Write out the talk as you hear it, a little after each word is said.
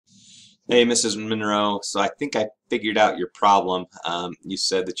Hey, Mrs. Monroe. So I think I figured out your problem. You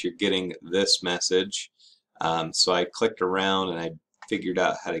said that you're getting this message. So I clicked around and I figured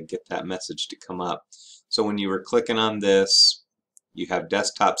out how to get that message to come up. So when you were clicking on this, you have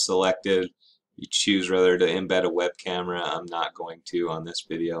desktop selected. You choose whether to embed a web camera. I'm not going to on this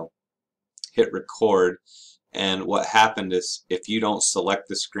video. Hit record. And what happened is if you don't select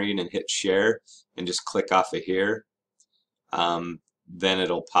the screen and hit share and just click off of here, then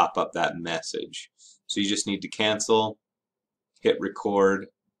it'll pop up that message. So you just need to cancel, hit record,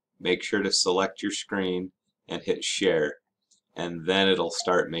 make sure to select your screen, and hit share. And then it'll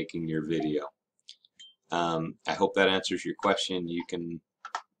start making your video. I hope that answers your question. You can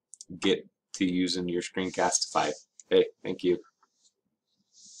get to using your Screencastify. Hey, thank you.